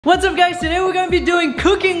What's up guys, today we're going to be doing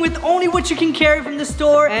cooking with only what you can carry from the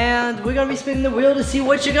store. And we're going to be spinning the wheel to see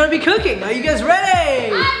what you're going to be cooking. Are you guys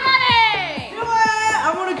ready? I'm ready! You know what?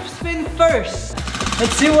 I want to spin first.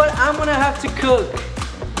 Let's see what I'm going to have to cook.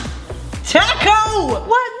 Taco!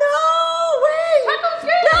 What? No way! Taco's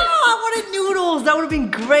good! No, I wanted noodles. That would have been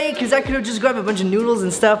great because I could have just grabbed a bunch of noodles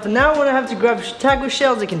and stuff. But now I'm going to have to grab taco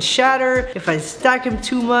shells that can shatter if I stack them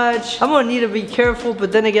too much. I'm going to need to be careful,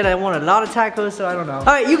 but then again, I want a lot of tacos, so I don't know. All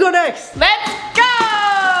right, you go next. Let's go!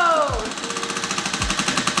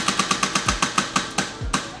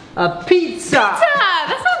 A pizza.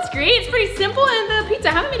 That sounds great. It's pretty simple, and the pizza.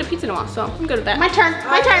 I haven't made a pizza in a while, so I'm good with that. My turn.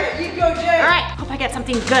 My turn. You go, Jay. All right. Hope I get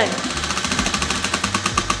something good.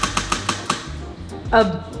 A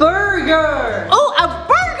burger. Oh, a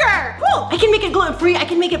burger! Whoa! I can make it gluten-free. I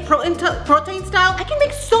can make it protein style. I can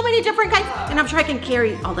make so many different kinds, and I'm sure I can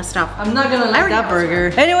carry all this stuff. I'm not gonna like that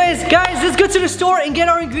burger. Anyways, guys, let's go to the store and get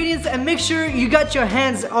our ingredients and make sure you got your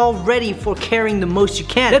hands all ready for carrying the most you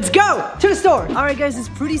can. Let's go to the store. All right, guys, it's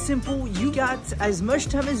pretty simple. You got as much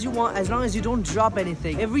time as you want as long as you don't drop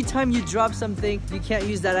anything. Every time you drop something, you can't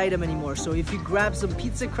use that item anymore. So if you grab some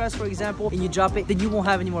pizza crust, for example, and you drop it, then you won't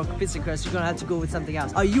have any more pizza crust. You're gonna have to go with something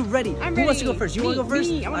else. Are you ready? I'm Who ready. wants to go first? You want to go first?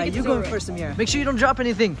 Me. You going first, Amira. Make sure you don't drop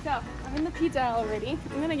anything. So, I'm in the pizza aisle already.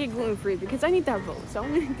 I'm gonna get gluten-free because I need that roll, so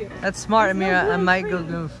I'm gonna do it. That's smart, There's Amira. no I might go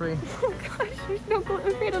gluten-free. gluten-free. Oh gosh, there's no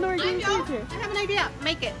gluten-free. I don't know where gluten-free is here. I have an idea.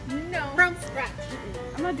 Make it. No. From scratch.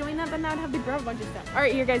 I'm not doing that, but now I'd have to grab a bunch of stuff. All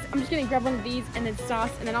right, here guys, I'm just gonna grab one of these and then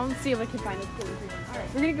sauce, and then I'll see if I can find a gluten-free one. All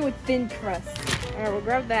right, we're gonna go with thin crust. All right, we'll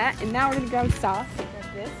grab that, and now we're gonna grab sauce.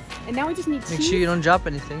 Grab this, and now we just need cheese. Make sure you don't drop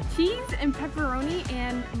anything. Cheese and pepperoni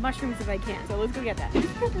and mushrooms if I can. So let's go get that.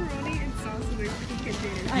 Pepperoni and sauce in their freaking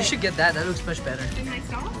containers. You should get that. That looks much better. And my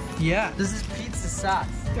sauce? Yeah. This is pizza sauce.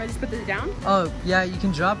 Do I just put this down? Oh, yeah, you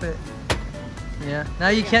can drop it. Yeah. Now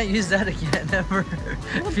you can't use that again, ever.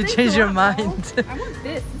 If you change your mind. I want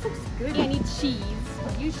this. This looks good. I need cheese.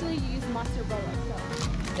 Usually you use mozzarella.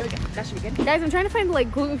 So there we go. That should be good. Guys, I'm trying to find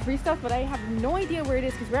like gluten-free stuff, but I have no idea where it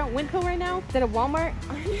is because we're at Winco right now instead of Walmart.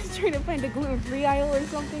 I'm just trying to find a gluten-free aisle or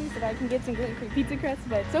something so that I can get some gluten-free pizza crust,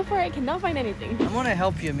 but so far I cannot find anything. I'm gonna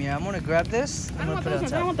help you, Mia. I'm gonna grab this. I don't want those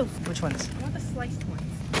ones. I don't want those. Which ones? I want the sliced ones.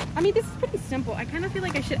 I mean, this is pretty simple. I kind of feel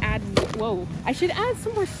like I should add, I should add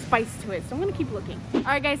some more spice to it. So I'm gonna keep looking. All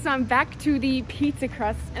right, guys, so I'm back to the pizza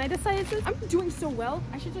crust, and I decided since I'm doing so well,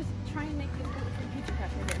 I should just try and make this gluten-free pizza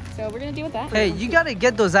crust right here. So we're gonna deal with that. Hey, you gotta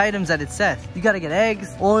get those items that it says. You gotta get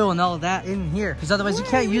eggs, oil, and all of that in here. Because otherwise you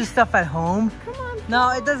can't use stuff at home. Come on. No,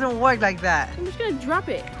 it doesn't work like that. I'm just gonna drop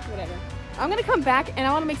it. Whatever. I'm gonna come back and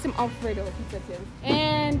I wanna make some Alfredo pizza too.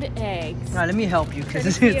 And eggs. All right, let me help you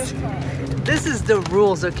because Courtesy of this is the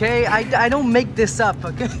rules, okay? I don't make this up,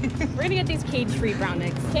 okay? We're gonna get these cage-free brown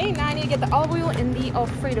eggs. Okay, now I need to get the olive oil and the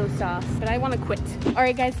Alfredo sauce, but I wanna quit. All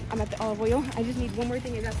right, guys, I'm at the olive oil. I just need one more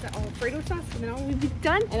thing, and that's the Alfredo sauce, and then I will be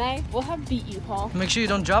done, and I will have beat you, Paul. Make sure you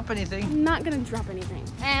don't drop anything. I'm not gonna drop anything.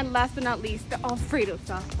 And last but not least, the Alfredo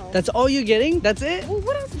sauce, Paul. That's all you're getting? That's it? Well,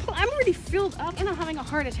 what else? I'm already filled up, and I'm having a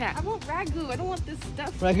heart attack. I want ragu. I don't want this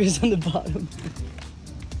stuff. Ragu's on the bottom.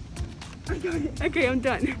 Okay, I'm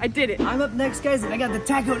done. I did it. I'm up next, guys, and I got the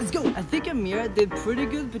taco. Let's go. I think Amira did pretty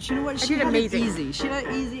good, but you know what? She did had amazing. it easy. She had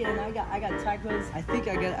it easy, and I got tacos. I think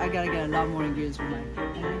I gotta get a lot more ingredients for mine.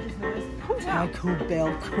 And I just noticed Taco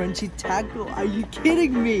Bell crunchy taco. Are you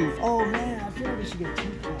kidding me? Oh man, I feel like we should get 2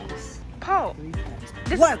 packs. Paul. 3 packs.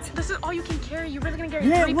 This is all you can carry. You're really gonna carry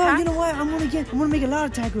 3 well, packs? you know what? I'm gonna make a lot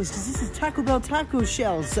of tacos because this is Taco Bell taco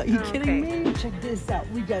shells. Are you kidding me? Check this out.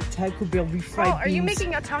 We got Taco Bell refried beans. Are you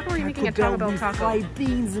making a taco or are you making a Taco Bell taco? Refried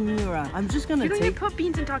beans, Amira. I'm just gonna You don't take. even put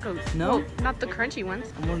beans in tacos. No? Well, not the crunchy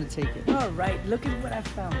ones. I'm gonna take it. All right, look at what I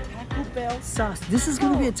found. Taco Bell sauce. This is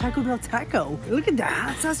gonna be a Taco Bell taco. Look at that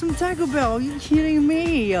hot sauce from Taco Bell. Are you kidding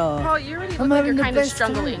me? Paul, you already look I'm like having you're the kind of best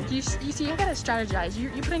struggling. time. You see, you gotta strategize.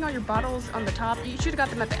 You're putting all your bottles on the top. You should have got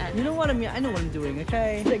them at the end. You know what I mean? I know what I'm doing,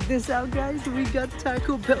 okay? Check this out, guys. We got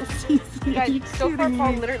Taco Bell seasoning. Guys, so far kidding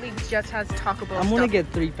Paul me? literally just has Taco Bell I'm stuff. gonna get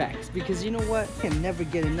 3 packs because you know what? I can never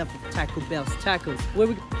get enough of Taco Bell's tacos. Where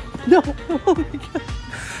we? No! Oh my god!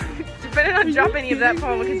 You better not drop any of that,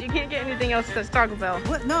 Paul, because you can't get anything else that's Taco Bell.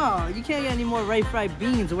 What? No, you can't get any more refried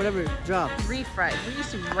beans or whatever drops. Refried. We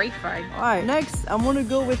used to refried. All right, next I'm gonna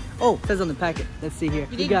go with. Oh, it says on the packet. Let's see here.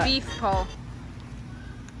 You need beef, Paul.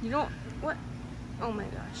 You don't. What? Oh my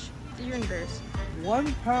gosh. You're embarrassed.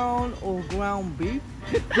 1 pound of ground beef.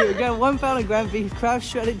 We got 1 pound of ground beef, Kraft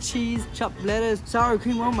shredded cheese, chopped lettuce, sour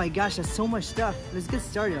cream. Oh my gosh, that's so much stuff. Let's get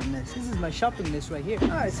started on this. This is my shopping list right here. All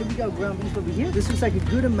right, so we got ground beef over here. This looks like a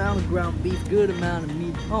good amount of ground beef, good amount of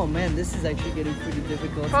meat. Oh man, this is actually getting pretty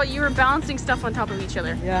difficult. Well, you were balancing stuff on top of each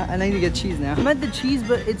other. Yeah, and I need to get cheese now. I meant the cheese,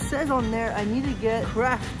 but it says on there I need to get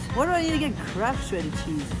Kraft. Why do I need to get Kraft shredded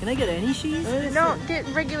cheese? Can I get any cheese? No, get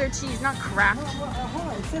regular cheese, not Kraft. Hold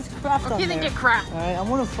on, it says Kraft on there. Okay, then get Kraft. All right, I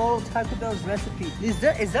want to follow Taco Bell's recipe. Is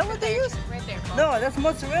that what they use? Right there. No, that's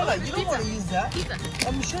mozzarella. You don't pizza. want to use that. Pizza.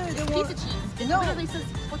 I'm sure they want Pizza cheese. It No. literally says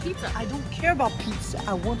for pizza. I don't care about pizza.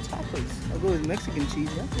 I want tacos. I'll go with Mexican cheese,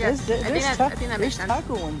 yeah? Yes, I think that makes There's sense.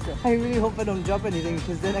 taco ones. I really hope I don't drop anything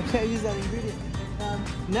because then I can't use that ingredient.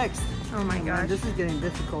 Next. Oh my gosh. This is getting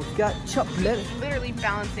difficult. Got chopped lettuce. Literally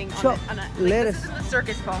balancing Chopped on a lettuce. This is the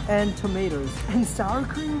circus ball. And tomatoes. And sour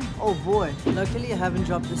cream? Oh boy. Luckily I haven't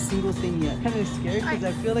dropped a single thing yet. Kind of scary because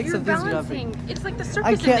I feel like You're something's balancing. dropping. It's like the I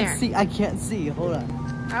circus in can't there. see. I can't see. Hold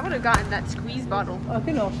on. I would have gotten that squeeze bottle. I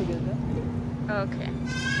can also get that. Okay.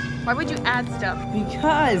 Why would you add stuff?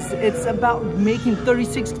 Because it's about making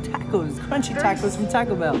 36 tacos. Crunchy tacos from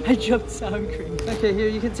Taco Bell. I dropped sour cream. Okay, here,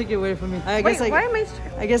 you can take it away from me. Wait, why am I...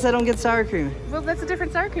 I guess I don't get sour cream. Well, that's a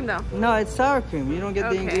different sour cream though. No, it's sour cream. You don't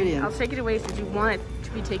get the Okay, ingredients. I'll take it away since you want it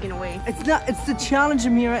to be taken away. It's not, it's the challenge,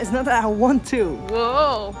 Amira. It's not that I want to.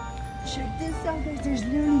 Whoa. Check this out, guys. There's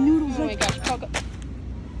literally noodles. Oh my gosh, Paul,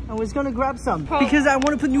 I was gonna grab some Paul. because I want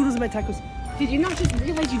to put noodles in my tacos. did you not just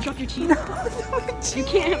realize you dropped your cheese? You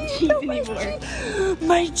can't have cheese anymore.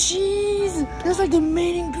 My cheese! That's like the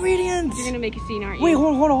main ingredient. You're gonna make a scene, aren't you? Wait,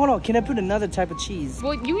 hold on. Can I put another type of cheese?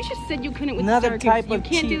 Well, you just said you couldn't with Another the sour type cream. of You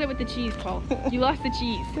can't cheese. do that with the cheese, Paul. You lost the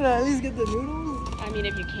cheese. Can I at least get the noodles? I mean,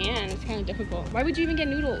 if you can, it's kind of difficult. Why would you even get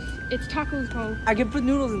noodles? It's tacos, Paul. I can put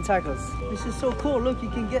noodles in tacos. This is so cool. Look,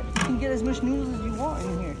 you can get as much noodles as you want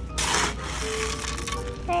in here.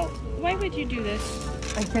 Paul, why would you do this?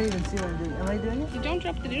 I can't even see what I'm doing. Am I doing it? You don't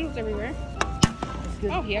drop the noodles everywhere. That's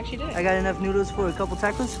good. Oh, he actually did. I got enough noodles for a couple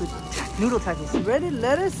tacos with noodle tacos. Ready?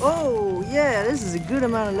 Lettuce? Oh, yeah, this is a good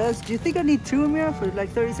amount of lettuce. Do you think I need 2, Amira, for like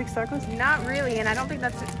 36 tacos? Not really, and I don't think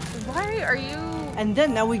that's... Why are you... And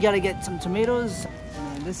then now we gotta get some tomatoes.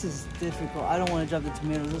 Man, this is difficult. I don't want to drop the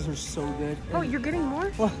tomatoes. Those are so good. Oh, you're getting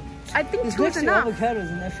more? Well, I think it's 2 next is to enough.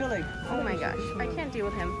 avocados, and I feel like... Oh my gosh, I can't deal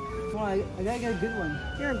with him. Well, I gotta get a good one.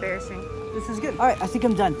 You're embarrassing. This is good. All right, I think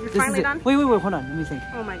I'm done. You're This finally is it. done? Wait, hold on. Let me think.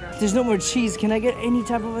 Oh my gosh. There's no more cheese. Can I get any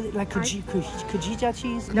type of like Kajita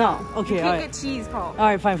cheese? No. Okay, You all can't right. get cheese, Paul. All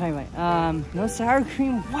right, fine. No sour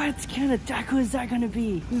cream. What kind of taco is that gonna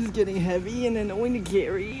be? This is getting heavy and annoying to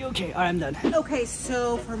carry. Okay, all right, I'm done. Okay,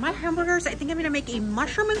 so for my hamburgers, I think I'm gonna make a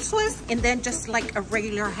mushroom and Swiss and then just like a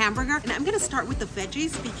regular hamburger. And I'm gonna start with the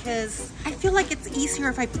veggies because I feel like it's easier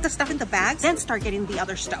if I put the stuff in the bags, then start getting the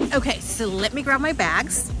other stuff. Okay, so let me grab my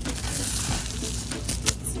bags.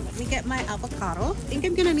 Let me get my avocado. I think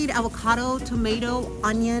I'm gonna need avocado, tomato,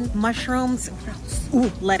 onion, mushrooms, what else?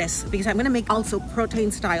 Ooh, lettuce, because I'm gonna make also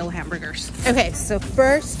protein style hamburgers. Okay, so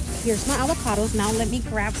first, here's my avocados. Now let me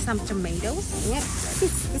grab some tomatoes. Yep,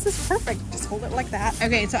 this is perfect. Just hold it like that.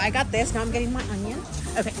 Okay, so I got this. Now I'm getting my onion.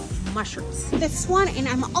 Okay, mushrooms. This one, and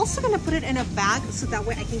I'm also gonna put it in a bag so that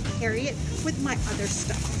way I can carry it with my other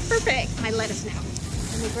stuff. Perfect. My lettuce now.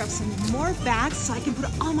 Let me grab some more bags so I can put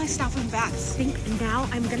all my stuff in bags. I think now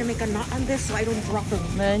I'm gonna make a knot on this so I don't drop them.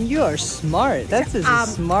 Man, you are smart. That's a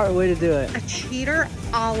smart way to do it. A cheater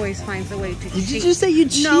always finds a way to cheat. Did you just say you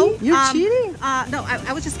cheat? No. You're cheating? No,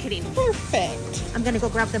 I was just kidding. Perfect. I'm gonna go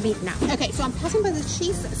grab the meat now. Okay, so I'm passing by the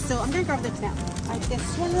cheese, so I'm gonna grab this now. I have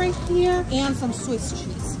this one right here and some Swiss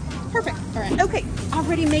cheese. Perfect. All right. Okay,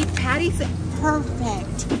 already made patties.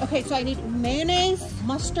 Perfect. Okay, so I need mayonnaise,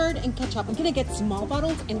 mustard, and ketchup. I'm gonna get small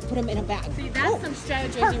bottles and put them in a bag. See, that's some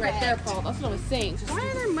strategizing right there, Paul. That's what I was saying. Why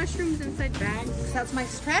are there mushrooms inside bags? That's my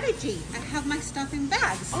strategy. I have my stuff in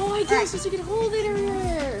bags. Oh, I did, so you can hold it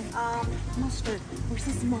earlier. Mustard. Where's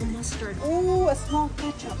the small mustard? Oh, a small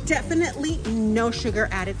ketchup. Definitely no sugar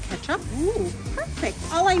added ketchup. Ooh, perfect.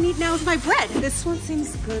 All I need now is my bread. This one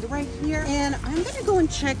seems good right here. And I'm gonna go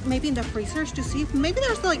and check maybe in the freezers to see if maybe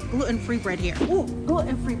there's like gluten-free bread here. Oh,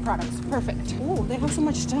 gluten-free products. Perfect. Oh, they have so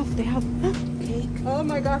much stuff. They have cake. Oh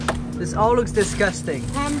my gosh. This all looks disgusting.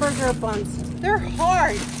 Hamburger buns. They're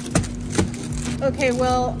hard. Okay,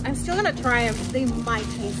 well, I'm still gonna try them. They might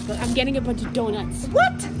taste good. I'm getting a bunch of donuts.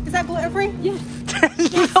 What? Is that gluten-free? Yeah.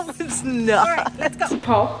 No, it's not. All right, let's go.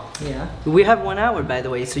 Paul, Yeah. We have 1 hour, by the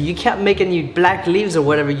way, so you can't make any black leaves or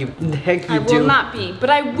whatever you the heck you I do. will not be, but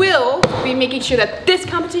I will be making sure that this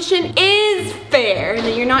competition is fair and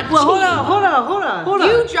that you're not Well, cheating. hold on.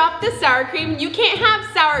 You dropped the sour cream. You can't have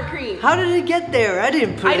sour cream. How did it get there? I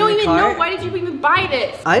didn't put it I don't in the even know. cart. Why did you even buy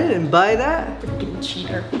this? I didn't buy that. Freaking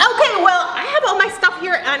cheater. Okay, well, I have all my stuff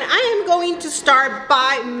here and I am going to start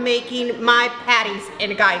by making my patties.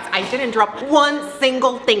 And guys, I didn't drop one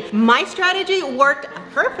single thing. My strategy worked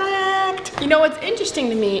perfect. You know what's interesting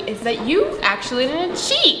to me is that you actually didn't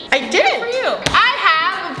cheat. I didn't. Good for you. I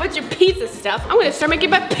have a bunch of pizza stuff. I'm gonna start making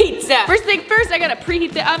my pizza. First thing first, I gotta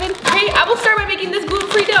preheat the oven. Okay, I will start by making this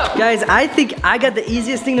gluten-free dough. Guys, I think I got the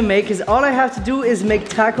easiest thing to make because all I have to do is make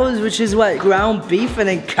tacos, which is what? Ground beef, and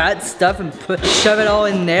then cut stuff and shove it all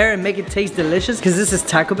in there and make it taste delicious because this is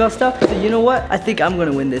Taco Bell stuff. So you know what? I think I'm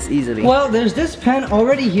gonna win this easily. Well, there's this pan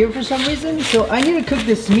already here for some reason, so I need to cook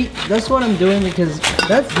this meat. That's what I'm doing because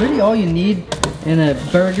that's really all you need in a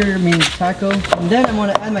burger, means taco. And then I'm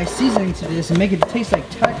gonna add my seasoning to this and make it taste like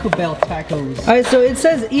Taco Bell tacos. Alright, so it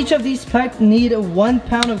says each of these packs need 1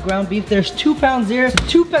 pound of ground beef. There's 2 pounds here. So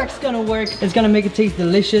 2 packs gonna work. It's gonna make it taste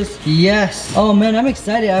delicious. Yes. Oh man, I'm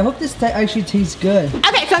excited. I hope this actually tastes good.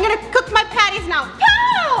 Okay, so I'm gonna cook my patties now.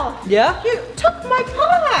 Go! Yeah? You took my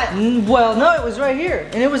pot. Well, no, it was right here.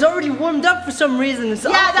 And it was already warmed up for some reason. It's Yeah,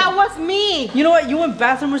 awesome. that was me. You know what? You went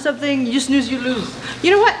bathroom or something, you snooze, you lose.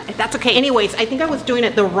 You know what? That's okay. Anyways, I think I was doing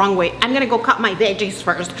it the wrong way. I'm gonna go cut my veggies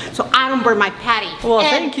first so I don't burn my patty. Well, And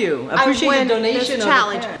thank you. I appreciate your win donation this of the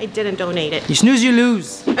challenge. pan. I didn't donate it. You snooze, you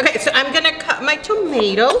lose. Okay, so I'm gonna cut my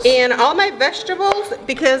tomatoes and all my vegetables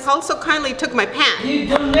because also kindly took my pan. You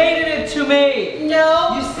donated it to me.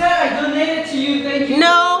 No. You said I donated to you, thank you.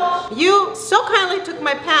 No, you so kindly took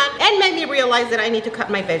my pan and made me realize that I need to cut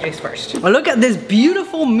my veggies first. Well, look at this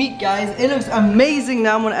beautiful meat, guys. It looks amazing.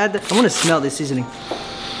 Now I'm gonna add I wanna smell this seasoning.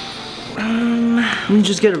 Let me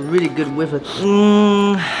just get a really good whiff of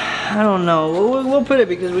I don't know. We'll put it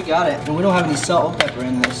because we got it. And we don't have any salt or pepper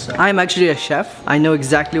in this. So. I'm actually a chef. I know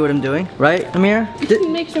exactly what I'm doing. Right, Amira? You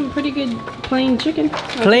can make some pretty good plain chicken.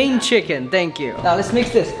 Plain chicken, thank you. Now let's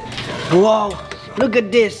mix this. Whoa, look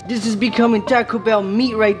at this. This is becoming Taco Bell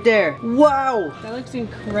meat right there. Wow. That looks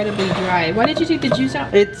incredibly dry. Why did you take the juice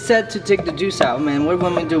out? It said to take the juice out, man. What do you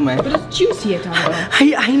want me to do, man? But it's juicy at Taco Bell.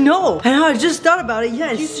 I know. I just thought about it.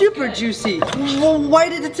 Yeah, it's super juicy. Well, why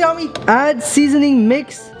did it tell me? Add seasoning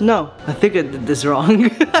mix. No, I think I did this wrong.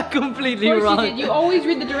 Completely Of course wrong. you did. You always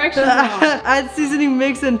read the directions wrong. Add seasoning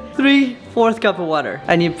mix and 3/4 cup of water.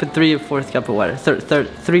 I need to put 3/4 cup of water.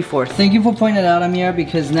 3/4. Thank you for pointing it out, Amira,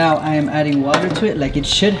 because now I am adding water to it like it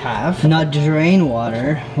should have, not drain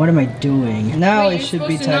water. What am I doing? Now Wait, it should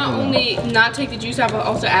be you're supposed to Taco not Bell. only not take the juice out, but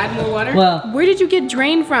also add more water? Well, Where did you get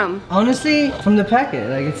drain from? honestly, from the packet,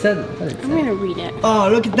 like it said. I'm gonna read it. Oh,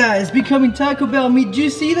 look at that. It's becoming Taco Bell meat. Do you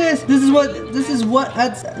see this? This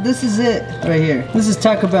is it right here. This is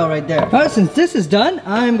Taco Bell right there. All right, since this is done,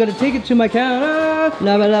 I'm gonna take it to my counter.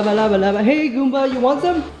 Lava, lava, lava, lava. Hey, Goomba, you want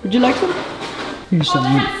some? Would you like some? Here's Oh, some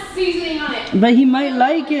that meat. has seasoning on it. But he might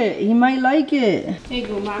like it. He might like it. Hey,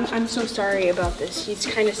 Goomba, I'm so sorry about this. He's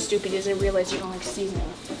kind of stupid. He doesn't realize you don't like seasoning.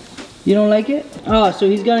 You don't like it? Oh, so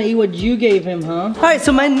he's gonna eat what you gave him, huh? All right,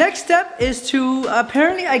 so my next step is to,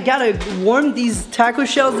 apparently I gotta warm these taco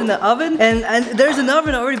shells in the oven. And there's an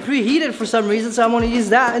oven already preheated for some reason, so I'm gonna use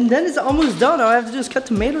that. And then it's almost done. All I have to do is cut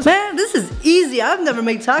tomatoes. Man, this is easy. I've never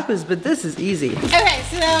made tacos, but this is easy. Okay,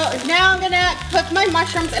 so now I'm gonna cook my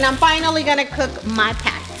mushrooms and I'm finally gonna cook my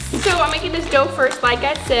patties. So I'm making this dough first, like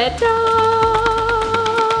I said.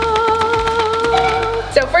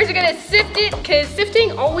 So first you're gonna sift it, because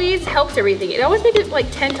sifting always helps everything. It always makes it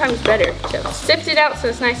like 10 times better. So sift it out so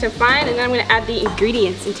it's nice and fine, and then I'm gonna add the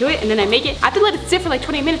ingredients into it, and then I make it. I have to let it sit for like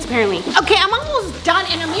 20 minutes apparently. Okay, I'm almost done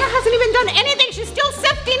and Amir hasn't even done anything. She's still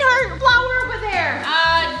sifting her flour over there.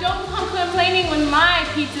 Don't come complaining when my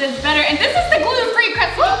pizza is better, and this is the gluten-free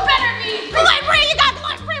crust, so you better be. Gluten-free, you got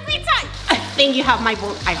gluten-free pizza. I think you have my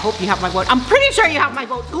vote. I hope you have my vote. I'm pretty sure you have my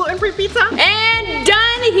vote. Gluten-free pizza. And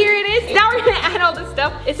done, here it is. Now we're gonna add all this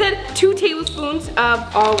stuff. It said 2 tablespoons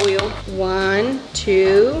of olive oil. 1,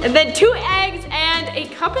 2, and then 2 eggs and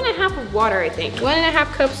 1.5 cups of water, I think.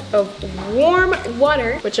 1.5 cups of warm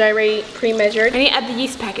water, which I already pre-measured. I need to add the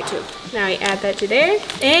yeast packet too. Now I add that to there,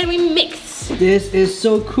 and we mix. This is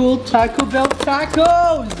so cool, Taco Bell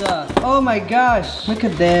tacos! Oh my gosh, look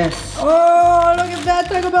at this. Oh, look at that,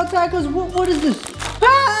 Taco Bell tacos. What is this?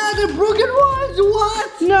 Ah, the broken ones,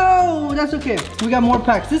 what? No, that's okay. We got more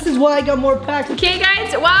packs. This is why I got more packs. Okay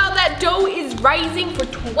guys, while that dough is rising for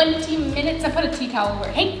 20 minutes, I put a tea towel over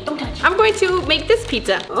it. Hey, don't touch it. I'm going to make this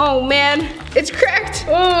pizza. Oh man, it's cracked.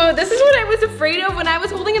 Oh, this is what I was afraid of when I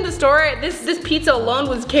was holding in the store. This pizza alone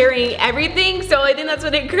was carrying everything, so I think that's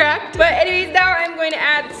what it cracked. But anyways, now I'm going to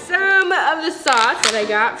add some of the sauce that I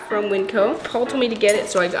got from Winco. Paul told me to get it,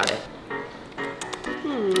 so I got it.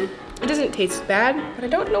 It doesn't taste bad, but I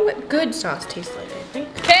don't know what good sauce tastes like, I think.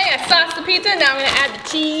 Okay, I sauced the pizza, now I'm gonna add the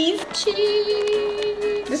cheese.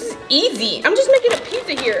 Cheese. This is easy. I'm just making a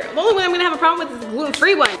pizza here. The only one I'm gonna have a problem with is the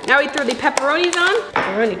gluten-free one. Now we throw the pepperonis on.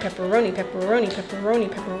 Pepperoni, pepperoni, pepperoni, pepperoni,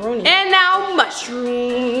 pepperoni. And now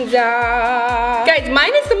mushrooms. Guys,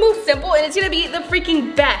 mine is the most simple and it's gonna be the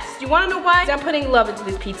freaking best. You wanna know why? I'm putting love into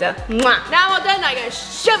this pizza. Mwah. Now I'm all done, I gotta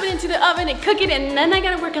shove it into the oven and cook it, and then I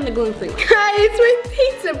gotta work on the gluten-free one. Guys, my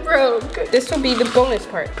pizza broke. This will be the bonus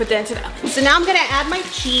part. Put that into the oven. So now I'm gonna add my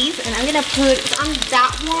cheese and I'm gonna put on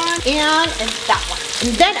that one and that one.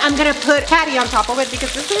 And then I'm gonna put patty on top of it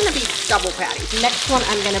because this is gonna be double patty. Next one,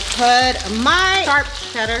 I'm gonna put my sharp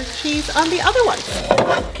cheddar cheese on the other one.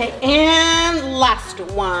 Okay, and last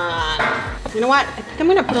one. You know what? I think I'm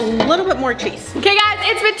gonna put a little bit more cheese. Okay guys,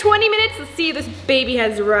 it's been 20 minutes. Let's see if this baby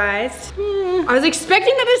has rised. I was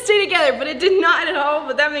expecting them to stay together, but it did not at all,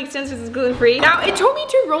 but that makes sense because it's gluten-free. Now, it told me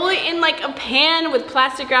to roll it in like a pan with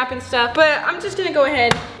plastic wrap and stuff, but I'm just gonna go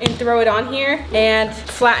ahead and throw it on here and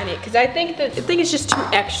flatten it because I think it's just too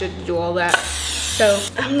extra to do all that. So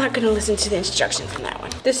I'm not gonna listen to the instructions on that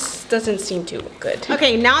one. This doesn't seem too good.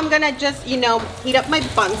 Okay, now I'm gonna just, you know, heat up my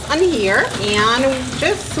buns on here and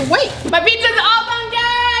just wait. My pizza's all done,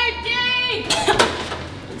 guys! Yay!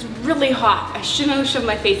 It's really hot. I shouldn't have shoved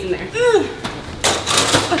my face in there. Ugh.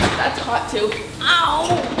 That's hot too. Ow!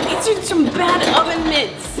 These are some bad oven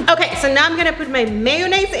mitts. Okay, so now I'm gonna put my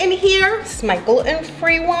mayonnaise in here. This is my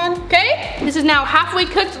gluten-free one. Okay, this is now halfway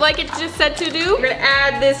cooked like it just said to do. We're gonna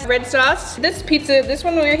add this red sauce. This pizza, this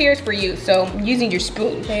one over here is for you, so I'm using your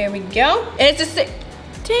spoon. There we go. And it's just,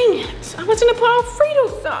 dang it, I was gonna put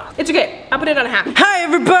Alfredo sauce. It's okay, I'll put it on half. Hi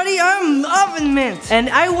everybody, I'm Oven Mint, and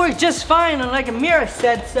I work just fine, like Amira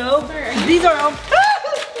said so. These are all.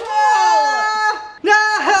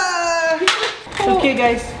 Okay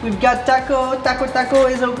guys, we've got taco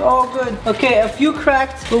is all good. Okay, a few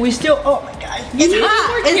cracked, but we still, oh my god. It's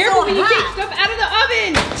hot. Be careful when you take stuff out of the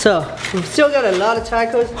oven. So, we've still got a lot of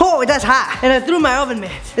tacos. Oh, that's hot. And I threw my oven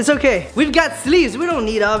mitts. It's okay. We've got sleeves. We don't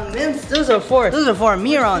need oven mitts. Those are for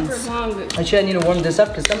Amirans. Actually, I need to warm this up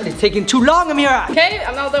because somebody's taking too long, Amira. Okay,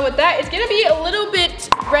 I'm all done with that. It's gonna be a little bit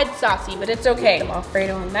red saucy, but it's okay. Some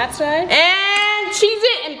Alfredo on that side. And cheese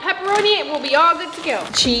it and pepperoni, it will be all good to go.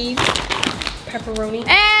 Cheese, pepperoni,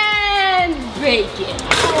 and bacon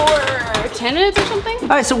for 10 minutes or something. All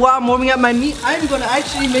right, so while I'm warming up my meat, I'm gonna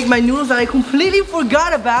actually make my noodles that I completely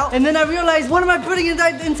forgot about. And then I realized, what am I putting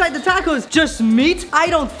inside the tacos? Just meat? I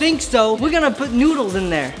don't think so. We're gonna put noodles in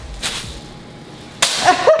there.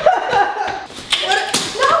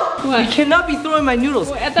 What? You cannot be throwing my noodles.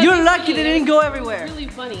 Well, you're lucky they didn't go everywhere. Really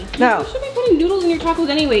funny. Now, you should be putting noodles in your tacos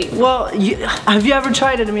anyway. Well, have you ever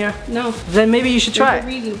tried it, Amir? No. Then maybe you should try it.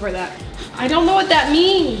 There's a reason for that. I don't know what that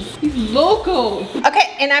means. He's loco.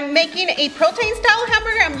 Okay, and I'm making a protein style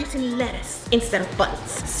hamburger. I'm using lettuce instead of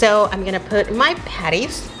buns. So I'm gonna put my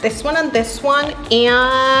patties, this one and this one,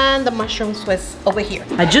 and the mushroom Swiss over here.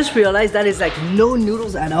 I just realized that is like no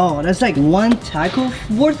noodles at all. That's like one taco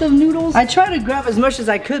worth of noodles. I tried to grab as much as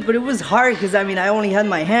I could, but it was hard because I mean, I only had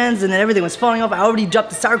my hands and then everything was falling off. I already dropped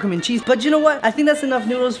the sour cream and cheese. But you know what? I think that's enough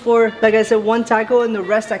noodles for, like I said, one taco, and the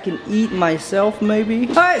rest I can eat myself maybe.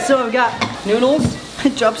 All right, so I've got noodles. I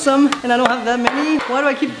dropped some and I don't have that many. Why do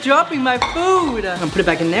I keep dropping my food? I'm gonna put it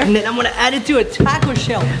back in there and then I'm gonna add it to a taco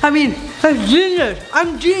shell. I mean, I'm genius.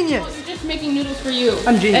 I'm genius. Well, you're just making noodles for you.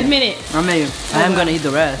 I'm genius. Admit it. I mean, I am gonna eat the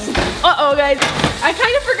rest. Uh-oh, guys. I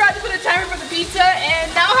kind of forgot to put a timer for the pizza,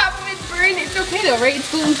 and now halfway it's burned. It's okay though, right? It's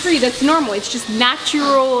gluten-free. That's normal. It's just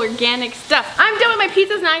natural, organic stuff. I'm done with my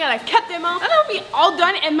pizzas. Now I gotta cut them off. And that'll be all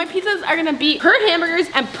done, and my pizzas are gonna be her hamburgers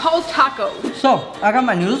and Paul's tacos. So, I got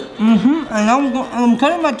my noodles. And now I'm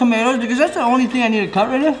cutting my tomatoes because that's the only thing I need to cut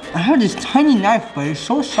right now. I have this tiny knife, but it's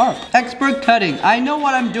so sharp. Expert cutting. I know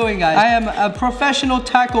what I'm doing, guys. I am a professional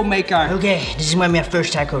taco maker. Okay, this is my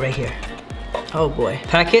first taco right here. Oh boy.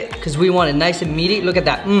 Pack it, because we want it nice and meaty. Look at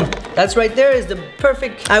that. That's right there is the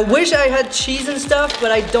perfect. I wish I had cheese and stuff, but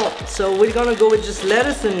I don't. So we're gonna go with just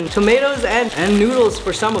lettuce and tomatoes and noodles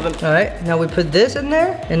for some of them. All right, now we put this in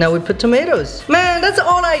there, and now we put tomatoes. Man, that's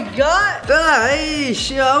all I got.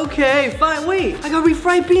 Okay, fine. Wait, I got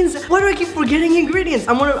refried beans. Why do I keep forgetting ingredients?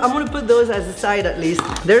 I'm gonna put those as a side at least.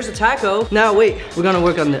 There's a taco. Now wait, we're gonna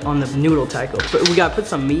work on the noodle taco. But we gotta put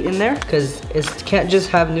some meat in there, because it can't just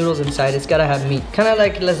have noodles inside. It's gotta have meat, kind of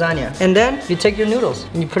like lasagna. And then you take your noodles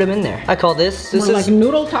and you put them in there. I call this More is like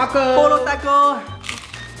noodle taco. polo taco.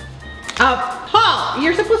 Paul,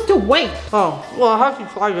 you're supposed to wait. Oh, well, I have to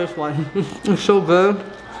try this one. It's so good.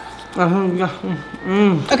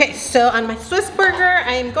 Okay, so on my Swiss burger,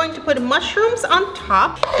 I am going to put mushrooms on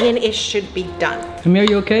top, and it should be done. Amir,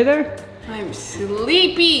 you okay there? I'm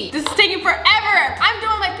sleepy. This is taking forever. I'm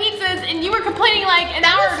doing my pizzas and you were complaining like an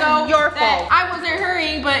hour ago your that fault. I wasn't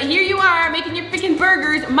hurrying, but here you are making your freaking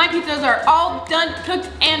burgers. My pizzas are all done, cooked,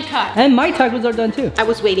 and cut. And my tacos are done too. I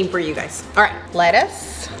was waiting for you guys. All right,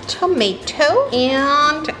 lettuce, tomato,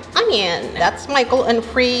 and onion. That's my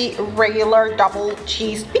gluten-free regular double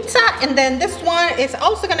cheese pizza. And then this one is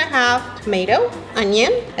also gonna have tomato,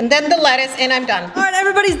 onion, and then the lettuce, and I'm done. All right,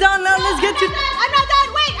 everybody's done. Now let's get to. I'm not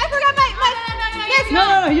done. Wait, I forgot my. Yes,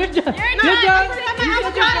 No, you're done. You're done. my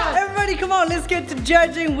avocado. Everybody, come on, let's get to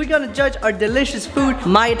judging. We're gonna judge our delicious food.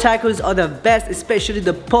 My tacos are the best, especially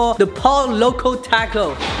the Polo Loco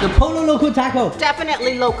taco. The Polo Loco taco.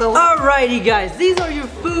 Definitely loco. Alrighty, guys, these are your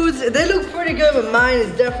foods. They look pretty good, but mine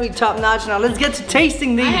is definitely top notch. Now let's get to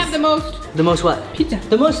tasting these. I have the most. The most what? Pizza.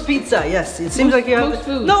 The most pizza, yes. It seems like you have. most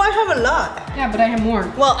food. No, I have a lot. Yeah, but I have more.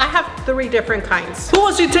 Well, I have 3 different kinds. Who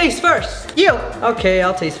wants to taste first? You. Okay,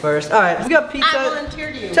 I'll taste first. All right, we got pizza. I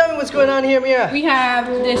volunteered you. Tell me what's going on here, Mira. We have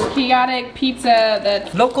this chaotic pizza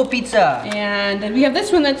that's, Local pizza. and then we have this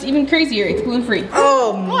one that's even crazier. It's gluten-free.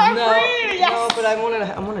 Oh Gluten-free, yes. no, but I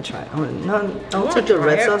wanna try it. I'll take the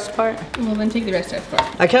red sauce part. Well, then take the rest of it.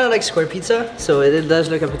 I kind of like square pizza, so it does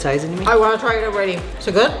look appetizing to me. I want to try it already.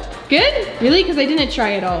 So good? Good? Really? Because I didn't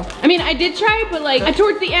try it all. I mean, I did try it, but like,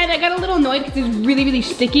 towards the end, I got a little annoyed because it was really, really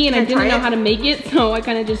sticky and I didn't know how to make it, so I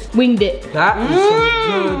kind of just winged it. That is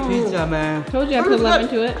some good pizza, man. Told you I put love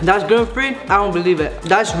into it. That's gluten-free? I don't believe it.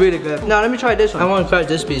 That's really good. Now let me try this one. I want to try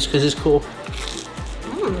this piece because it's cool.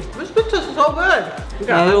 This pizza is so good.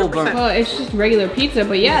 A little burnt. Well, it's just regular pizza,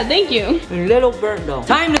 but yeah, thank you. A little burnt though.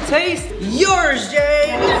 Time to taste yours, Jay.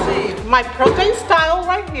 Let's see. My protein style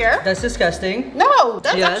right here. That's disgusting. No,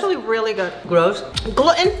 that's Yes. actually really good. Gross.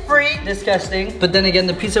 Gluten-free, Disgusting. But then again,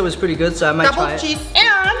 the pizza was pretty good, so I might double try it. cheese,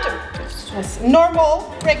 and just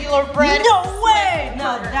normal, regular bread. No way!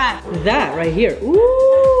 No, that right here.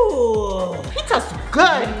 Ooh. Pizza's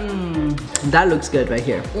good. That looks good right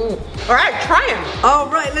here. All right, try them. All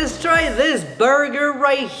right, let's try this burger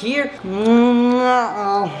right here.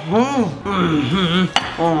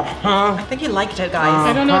 I think he liked it, guys.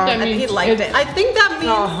 I don't know what that I think means. he liked it. I think that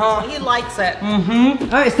means he likes it. All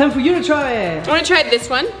right, it's time for you to try it. I want to try this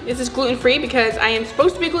one. This is gluten-free because I am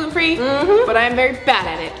supposed to be gluten-free, but I am very bad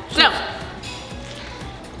at it. So,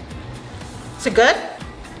 Is it good?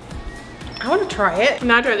 I want to try it.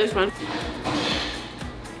 now try this one.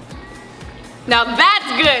 Now that's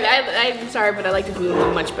good. I'm sorry, but I like the gluten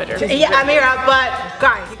one much better. Yeah, Amira, but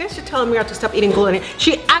guys, you guys should tell Amira to stop eating gluten.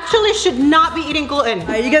 She actually should not be eating gluten. All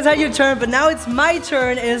right, you guys had your turn, but now it's my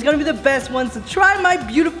turn, and it's gonna be the best one to try my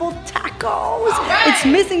beautiful tacos. Right. It's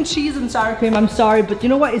missing cheese and sour cream. I'm sorry, but you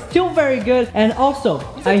know what? It's still very good. And also,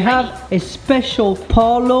 I have a special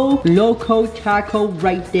Polo Loco taco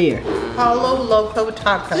right there. Polo Loco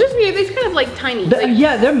taco. It's just weird. It's kind of like tiny.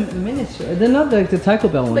 Yeah, they're miniature. They're not like the Taco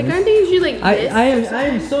Bell ones. Like, aren't they usually like this? I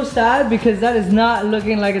am so sad because that is not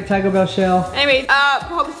looking like a Taco Bell shell. Anyways,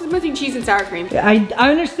 Paul, this is missing cheese and sour cream. I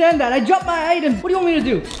understand that. I dropped my items. What do you want me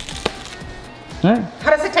to do? All right.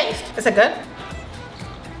 How does it taste? Is it good?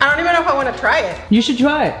 I don't even know if I want to try it. You should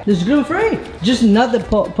try it. It's gluten-free. Just not the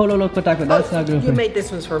Polo Loco taco. That's not gluten-free. You made this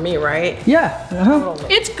ones for me, right? Yeah.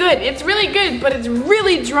 It's good. It's really good, but it's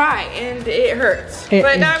really dry and it hurts.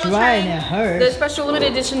 But now It's I'm dry trying and it hurts. the special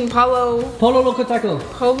limited edition Polo Loco taco.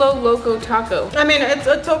 Loco taco. I mean, it's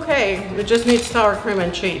okay. It just needs sour cream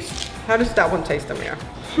and cheese. How does that one taste, Amira?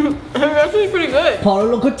 It's actually pretty good. Polo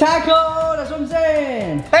Loco taco. That's what I'm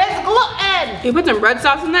saying. But it's gluten. You put some red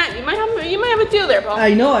sauce in that, you might have a deal there, Paul.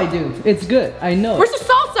 I know I do. It's good. I know. Where's the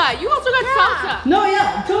salsa? You also got salsa. No,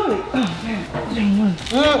 yeah, totally. Oh, man.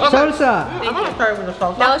 Salsa. I want to try it with the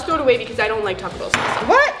salsa. Now let's throw it away because I don't like Taco Bell salsa.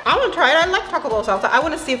 What? I want to try it. I like Taco Bell salsa. I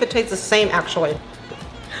want to see if it tastes the same, actually.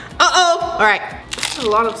 Uh-oh. All right. a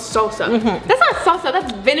lot of salsa. That's not salsa,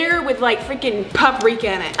 that's vinegar with like freaking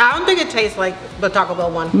paprika in it. I don't think it tastes like the Taco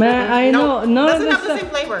Bell one. Man, I know. None of doesn't this have the same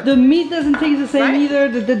flavor. The meat doesn't taste the same Right? either.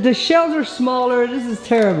 The shells are smaller. This is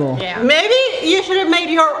terrible. Yeah. Maybe you should have made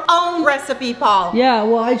your own recipe, Paul. Yeah,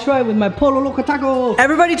 well, I tried with my Polo Loco Taco.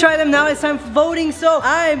 Everybody try them now. It's time for voting, so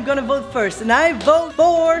I'm gonna vote first. And I vote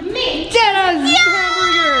for Me. Jenna's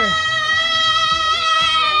hamburger.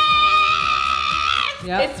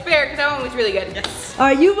 Yeah. It's fair, because that one was really good. Yes. All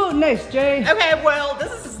right, you vote next, Jay. Okay, well,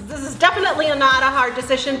 this is definitely not a hard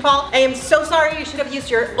decision, Paul. I am so sorry. You should have used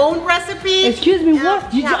your own recipe. Excuse me, what?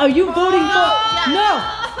 Are you voting for? No.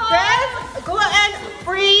 This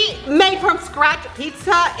gluten-free, made from scratch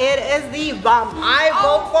pizza. It is the bomb. I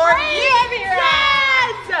vote for you. Yes!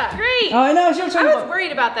 Great! Oh, I know, it's your turn. I was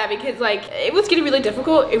worried about that because like, it was getting really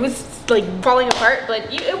difficult. It was like falling apart,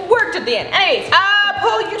 but it worked at the end. Anyways,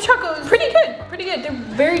 Paul, your chocolate was pretty good. Pretty good. They're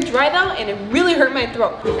very dry though, and it really hurt my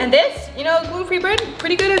throat. And this, you know, gluten-free bread,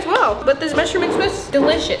 pretty good as well. But this mushroom and Swiss,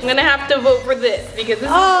 delicious. I'm gonna have to vote for this because this is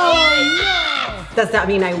no. Does that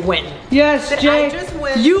mean I win? Yes, Did Jay. I just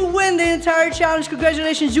win? You win the entire challenge.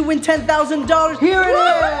 Congratulations, you win $10,000. Here it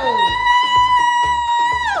is.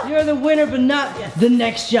 You're the winner, but not the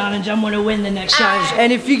next challenge. I'm gonna win the next challenge.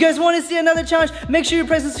 And if you guys want to see another challenge, make sure you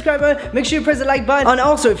press the subscribe button. Make sure you press the like button. And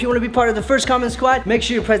also, if you want to be part of the first comment squad, make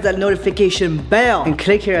sure you press that notification bell and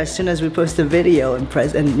click here as soon as we post a video and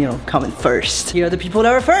comment first. Here are the people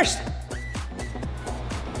that were first.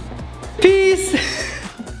 Peace.